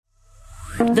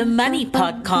The Money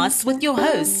Podcast with your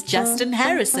hosts, Justin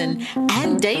Harrison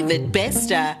and David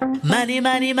Bester. Money,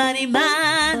 money, money,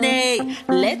 money.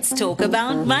 Let's talk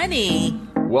about money.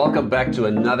 Welcome back to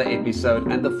another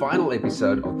episode and the final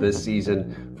episode of this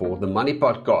season for the Money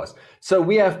Podcast. So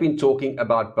we have been talking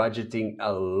about budgeting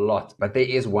a lot, but there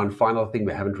is one final thing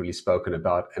we haven't really spoken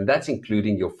about, and that's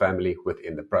including your family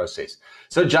within the process.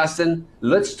 So Justin,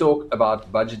 let's talk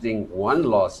about budgeting one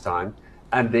last time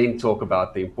and then talk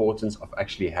about the importance of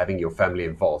actually having your family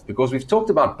involved. Because we've talked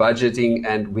about budgeting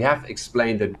and we have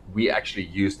explained that we actually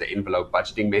use the envelope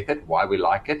budgeting method, why we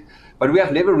like it, but we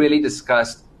have never really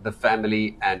discussed the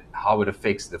family and how it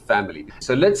affects the family.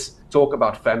 So let's talk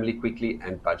about family quickly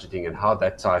and budgeting and how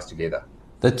that ties together.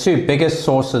 The two biggest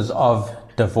sources of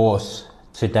divorce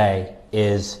today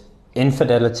is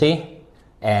infidelity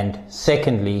and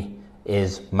secondly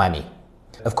is money.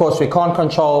 Of course, we can't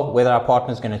control whether our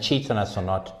partner is going to cheat on us or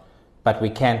not, but we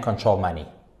can control money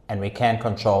and we can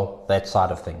control that side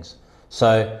of things.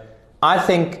 So I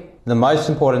think the most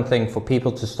important thing for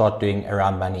people to start doing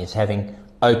around money is having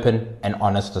open and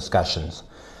honest discussions.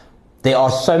 There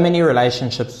are so many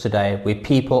relationships today where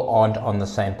people aren't on the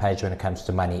same page when it comes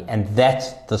to money, and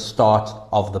that's the start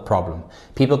of the problem.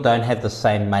 People don't have the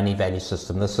same money value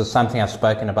system. This is something I've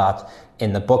spoken about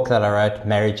in the book that I wrote,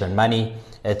 Marriage and Money.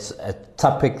 It's a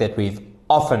topic that we've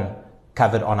often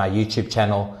covered on our YouTube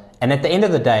channel, and at the end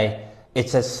of the day,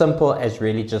 it's as simple as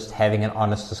really just having an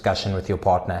honest discussion with your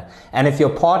partner. And if your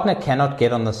partner cannot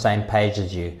get on the same page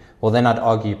as you, well, then I'd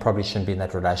argue you probably shouldn't be in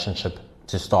that relationship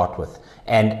to start with.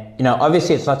 And,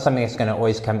 obviously it's not something that's going to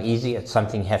always come easy. It's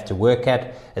something you have to work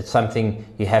at. It's something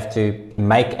you have to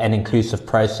make an inclusive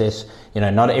process.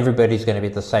 Not everybody's going to be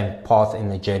at the same path in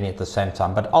the journey at the same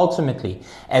time. But ultimately,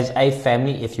 as a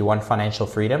family, if you want financial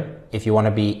freedom, if you want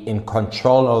to be in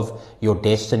control of your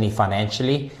destiny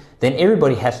financially, then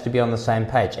everybody has to be on the same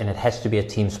page and it has to be a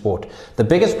team sport. The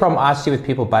biggest problem I see with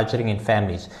people budgeting in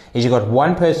families is you've got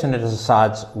one person that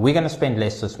decides, we're going to spend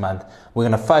less this month, we're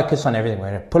going to focus on everything, we're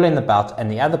going to pull in the belt,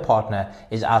 and the other partner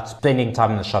is out spending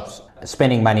time in the shops,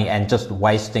 spending money and just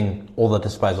wasting all the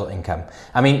disposable income.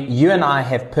 I mean, you and I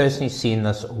have personally seen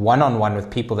this one-on-one with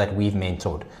people that we've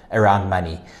mentored around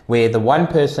money, where the one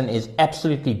person is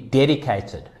absolutely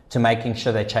dedicated to making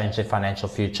sure they change their financial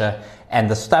future, and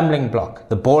the stumbling block,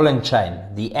 the ball and chain,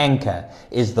 the anchor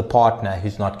is the partner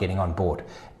who's not getting on board.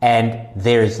 And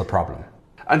there is the problem.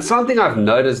 And something I've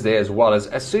noticed there as well is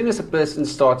as soon as a person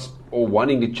starts or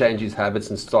wanting to change his habits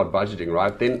and start budgeting,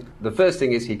 right, then the first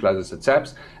thing is he closes the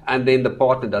tabs and then the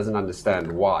partner doesn't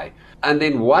understand why. And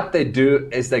then what they do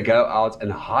is they go out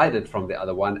and hide it from the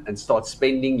other one and start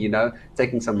spending,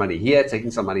 taking some money here,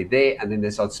 taking some money there, and then they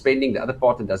start spending. The other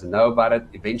partner doesn't know about it.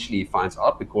 Eventually he finds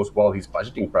out because, his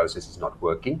budgeting process is not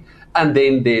working. And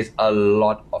then there's a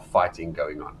lot of fighting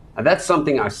going on. And that's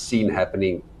something I've seen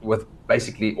happening with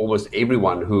basically almost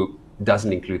everyone who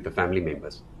doesn't include the family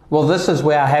members. Well, this is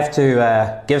where I have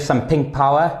to give some pink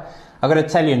power. I've got to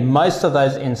tell you, in most of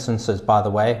those instances, by the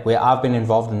way, where I've been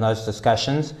involved in those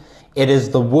discussions, it is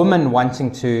the woman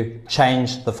wanting to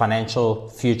change the financial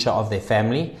future of their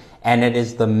family, and it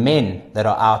is the men that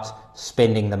are out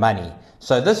spending the money.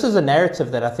 So this is a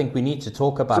narrative that I think we need to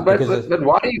talk about. But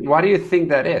why do you think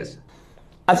that is?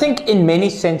 I think in many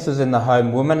senses in the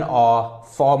home, women are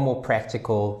far more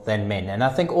practical than men. And I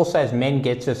think also as men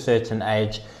get to a certain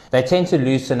age, they tend to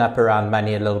loosen up around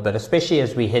money a little bit, especially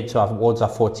as we head towards our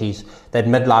 40s, that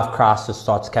midlife crisis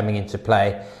starts coming into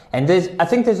play. And I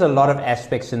think there's a lot of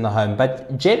aspects in the home,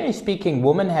 but generally speaking,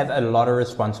 women have a lot of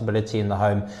responsibility in the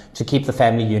home to keep the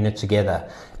family unit together.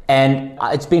 And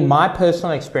it's been my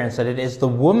personal experience that it is the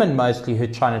woman mostly who are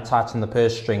trying to tighten the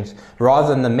purse strings rather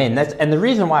than the men. And the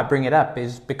reason why I bring it up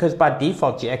is because by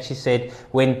default, you actually said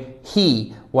when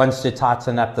he wants to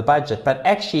tighten up the budget. But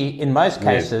actually, in most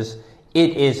cases,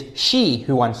 it is she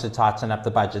who wants to tighten up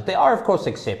the budget. There are, of course,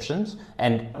 exceptions,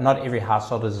 and not every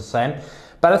household is the same.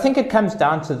 But I think it comes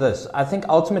down to this. I think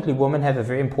ultimately women have a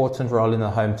very important role in the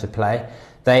home to play.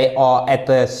 They are at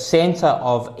the center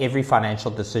of every financial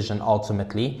decision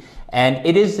ultimately, and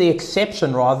it is the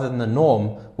exception rather than the norm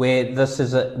where this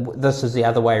is the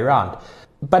other way around.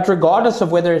 But regardless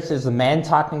of whether it is the man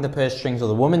tightening the purse strings or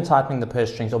the woman tightening the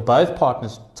purse strings or both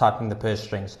partners tightening the purse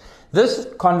strings, this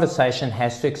conversation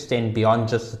has to extend beyond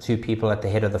just the two people at the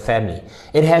head of the family.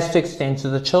 It has to extend to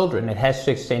the children. It has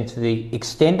to extend to the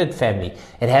extended family.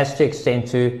 It has to extend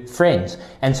to friends.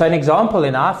 And so an example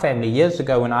in our family years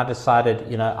ago when I decided,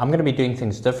 I'm going to be doing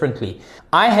things differently,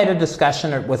 I had a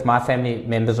discussion with my family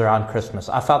members around Christmas.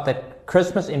 I felt that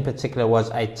Christmas in particular was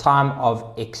a time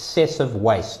of excessive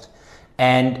waste.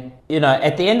 And,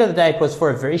 at the end of the day, it was for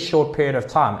a very short period of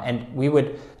time. And we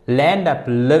would land up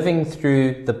living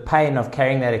through the pain of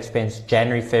carrying that expense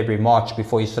January, February, March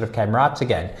before you sort of came right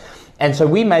again. And so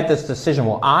we made this decision.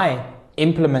 Well, I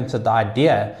implemented the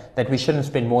idea that we shouldn't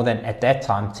spend more than, at that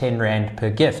time, 10 Rand per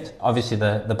gift. Obviously,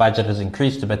 the budget has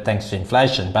increased a bit thanks to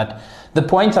inflation. But the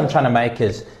point I'm trying to make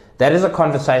is that is a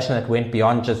conversation that went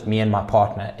beyond just me and my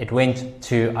partner. It went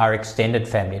to our extended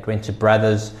family. It went to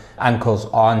brothers, uncles,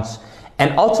 aunts.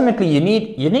 And ultimately, you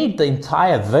need the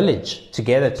entire village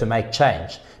together to make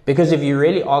change. Because if you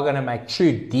really are going to make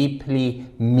true, deeply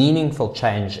meaningful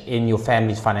change in your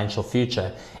family's financial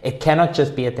future, it cannot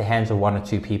just be at the hands of one or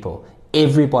two people.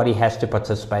 Everybody has to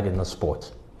participate in the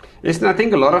sport. Yes, and I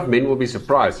think a lot of men will be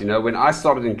surprised. When I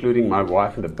started including my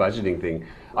wife in the budgeting thing,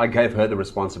 I gave her the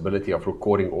responsibility of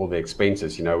recording all the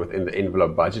expenses, within the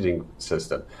envelope budgeting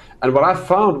system. And what I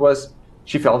found was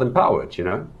she felt empowered,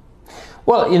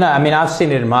 Well, I've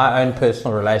seen it in my own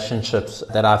personal relationships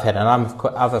that I've had, and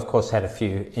I've of course had a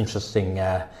few interesting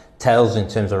tales in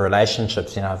terms of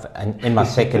relationships. In my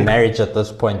second marriage at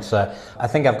this point, so I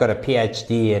think I've got a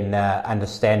PhD in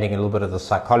understanding a little bit of the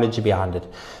psychology behind it.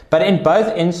 But in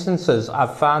both instances,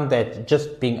 I've found that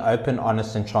just being open,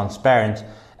 honest, and transparent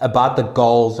about the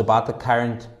goals, about the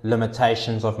current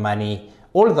limitations of money,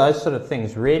 all of those sort of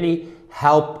things really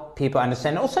help people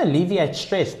understand, also alleviate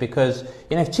stress, because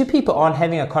if two people aren't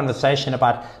having a conversation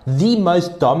about the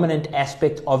most dominant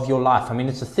aspect of your life,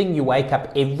 it's the thing you wake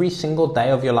up every single day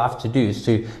of your life to do, is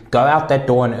to go out that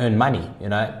door and earn money,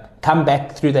 come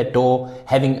back through that door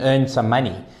having earned some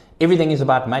money. Everything is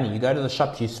about money. You go to the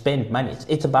shops, you spend money.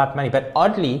 It's about money. But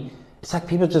oddly, it's like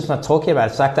people just not talking about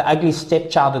it. It's like the ugly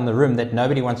stepchild in the room that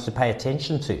nobody wants to pay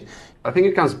attention to. I think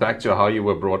it comes back to how you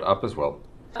were brought up as well.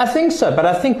 I think so, but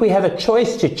I think we have a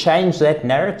choice to change that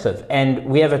narrative, and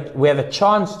we have a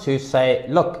chance to say,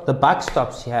 look, the buck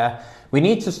stops here. We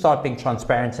need to start being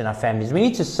transparent in our families. We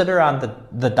need to sit around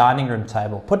the dining room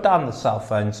table, put down the cell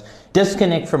phones,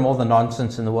 disconnect from all the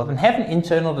nonsense in the world, and have an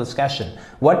internal discussion.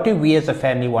 What do we as a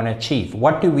family want to achieve?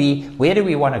 Where do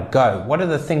we want to go? What are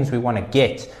the things we want to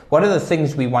get? What are the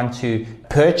things we want to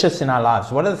purchase in our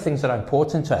lives? What are the things that are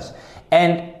important to us?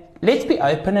 And let's be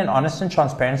open and honest and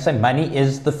transparent and say money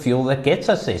is the fuel that gets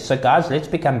us there. So guys, let's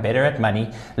become better at money.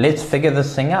 Let's figure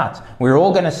this thing out. We're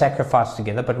all going to sacrifice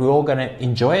together, but we're all going to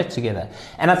enjoy it together.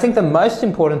 And I think the most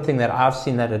important thing that I've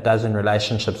seen that it does in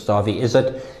relationships, Davy, is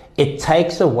that it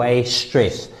takes away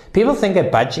stress. People think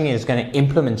that budgeting is going to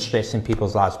implement stress in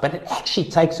people's lives, but it actually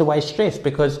takes away stress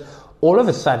because all of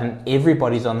a sudden,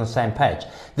 everybody's on the same page.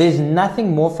 There's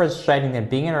nothing more frustrating than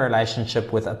being in a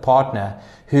relationship with a partner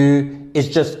who is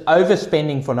just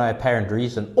overspending for no apparent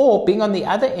reason, or being on the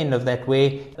other end of that where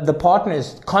the partner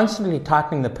is constantly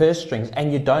tightening the purse strings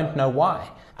and you don't know why.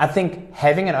 I think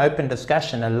having an open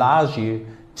discussion allows you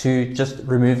to just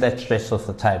remove that stress off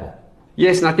the table.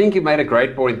 Yes, and I think you made a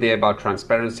great point there about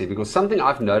transparency, because something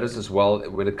I've noticed as well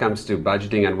when it comes to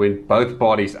budgeting and when both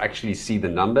parties actually see the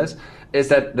numbers is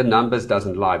that the numbers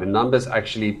doesn't lie. The numbers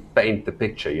actually paint the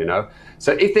picture,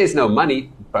 So if there's no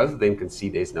money, both of them can see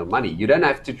there's no money. You don't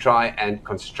have to try and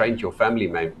constrain your family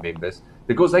members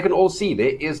because they can all see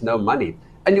there is no money.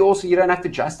 And you don't have to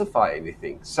justify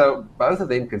anything. So both of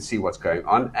them can see what's going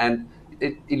on and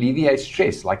it alleviates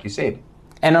stress, like you said.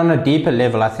 And on a deeper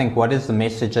level, I think what is the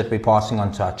message that we're passing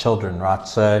on to our children, right?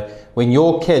 So when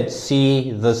your kids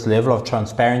see this level of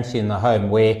transparency in the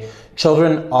home where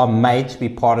children are made to be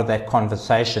part of that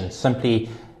conversation, simply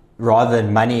rather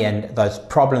than money and those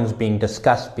problems being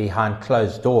discussed behind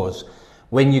closed doors,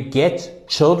 when you get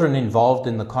children involved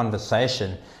in the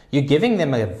conversation, you're giving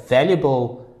them a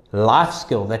valuable life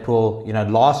skill that will,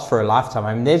 last for a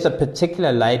lifetime. There's a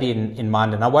particular lady in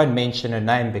mind, and I won't mention her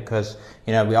name because,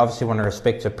 we obviously want to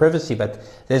respect her privacy, but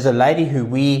there's a lady who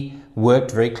we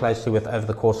worked very closely with over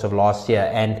the course of last year,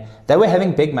 and they were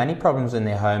having big money problems in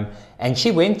their home, and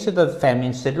she went to the family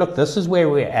and said, look, this is where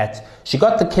we're at. She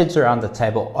got the kids around the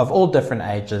table of all different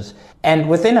ages, and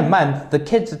within a month, the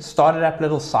kids had started up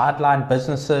little sideline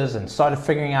businesses and started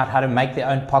figuring out how to make their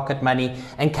own pocket money,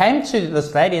 and came to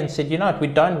this lady and said, we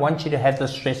don't want you to have the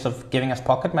stress of giving us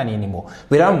pocket money anymore.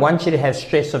 We don't want you to have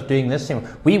stress of doing this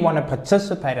anymore. We want to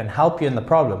participate and help you in the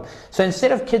problem. So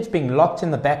instead of kids being locked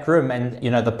in the back room and,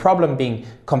 the problem being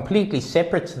completely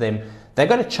separate to them, they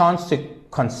got a chance to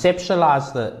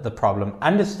conceptualize the problem,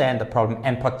 understand the problem,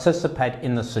 and participate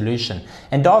in the solution.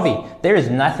 And Davy, there is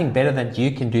nothing better that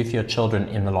you can do for your children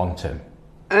in the long term.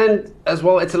 And as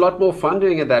well, it's a lot more fun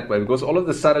doing it that way because all of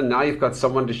a sudden now you've got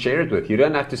someone to share it with. You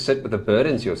don't have to sit with the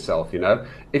burdens yourself, you know.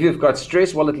 If you've got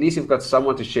stress, well, at least you've got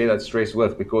someone to share that stress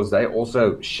with because they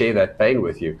also share that pain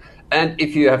with you. And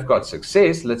if you have got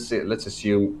success, let's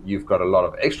assume you've got a lot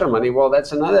of extra money, well,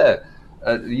 that's another,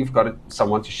 you've got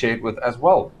someone to share it with as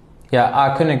well. Yeah,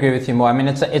 I couldn't agree with you more. I mean,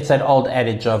 it's that old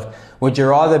adage of, would you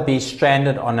rather be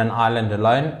stranded on an island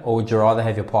alone, or would you rather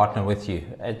have your partner with you?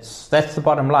 That's the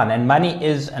bottom line. And money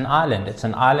is an island. It's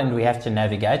an island we have to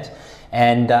navigate.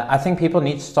 And I think people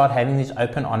need to start having these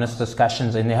open, honest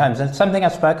discussions in their homes. And it's something I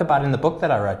spoke about in the book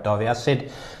that I wrote, Davi. I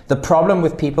said, the problem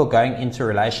with people going into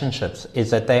relationships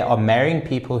is that they are marrying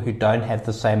people who don't have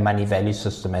the same money value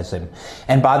system as them.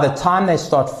 And by the time they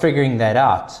start figuring that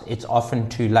out, it's often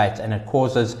too late. And it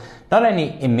causes not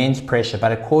only immense pressure,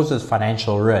 but it causes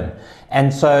financial ruin.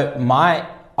 And so my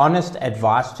honest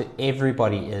advice to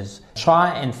everybody is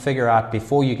try and figure out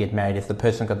before you get married if the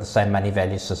person got the same money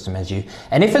value system as you.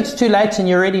 And if it's too late and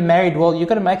you're already married, well, you've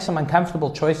got to make some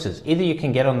uncomfortable choices. Either you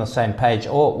can get on the same page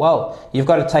or, well, you've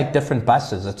got to take different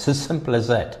buses. It's as simple as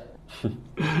that.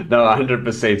 No,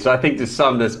 100%. So I think to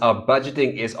sum this up,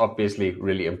 budgeting is obviously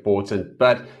really important,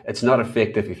 but it's not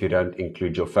effective if you don't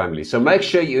include your family. So make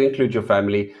sure you include your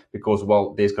family because,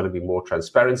 well, there's going to be more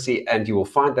transparency and you will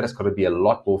find that it's going to be a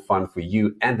lot more fun for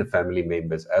you and the family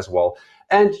members as well.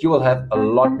 And you will have a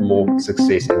lot more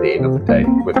success at the end of the day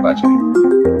with budgeting.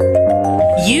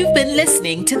 You've been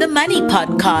listening to the Money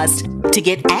Podcast. To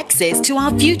get access to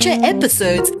our future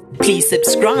episodes, please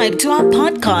subscribe to our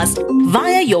podcast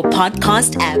via your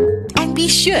podcast app and be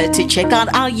sure to check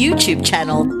out our YouTube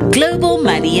channel, Global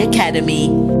Money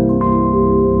Academy.